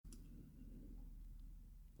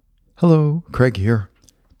Hello, Craig here.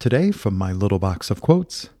 Today from my little box of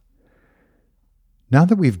quotes. Now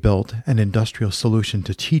that we've built an industrial solution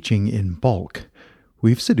to teaching in bulk,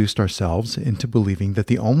 we've seduced ourselves into believing that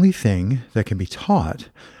the only thing that can be taught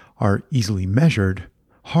are easily measured,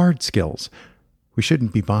 hard skills. We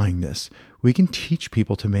shouldn't be buying this. We can teach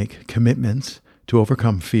people to make commitments, to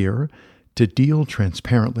overcome fear, to deal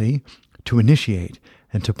transparently, to initiate,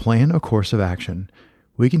 and to plan a course of action.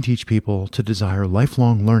 We can teach people to desire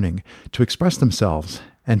lifelong learning, to express themselves,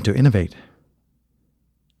 and to innovate.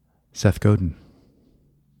 Seth Godin.